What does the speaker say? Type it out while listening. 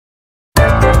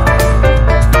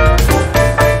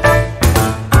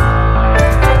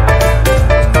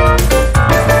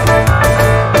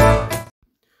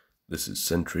This is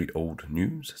Century Old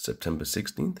News, September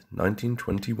 16th,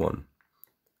 1921.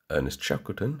 Ernest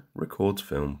Shackleton records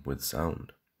film with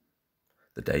sound.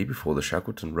 The day before the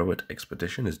Shackleton-Rowett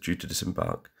expedition is due to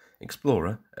disembark,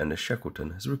 explorer Ernest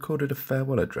Shackleton has recorded a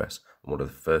farewell address on one of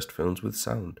the first films with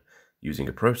sound, using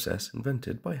a process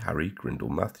invented by Harry Grindle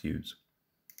Matthews.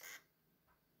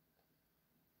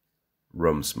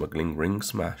 Rum smuggling ring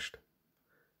smashed.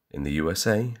 In the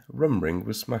USA, a rum ring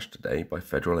was smashed today by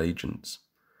federal agents.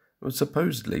 It was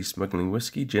supposedly smuggling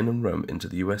whiskey, gin and rum into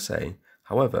the USA.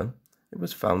 However, it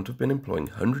was found to have been employing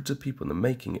hundreds of people in the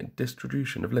making and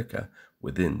distribution of liquor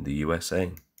within the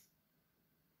USA.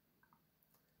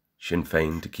 Sinn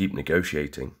Féin to keep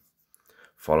negotiating.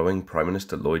 Following Prime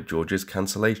Minister Lloyd George's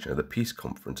cancellation of the peace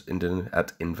conference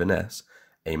at Inverness,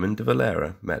 Eamon de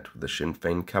Valera met with the Sinn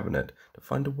Féin cabinet to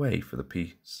find a way for the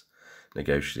peace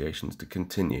negotiations to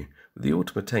continue, with the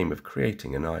ultimate aim of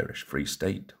creating an Irish Free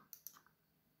State.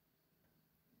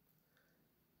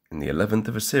 In the 11th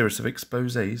of a series of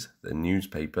exposés, the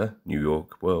newspaper New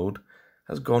York World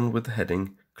has gone with the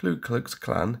heading Ku Klux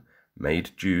Klan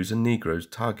made Jews and Negroes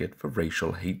target for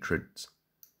racial hatreds.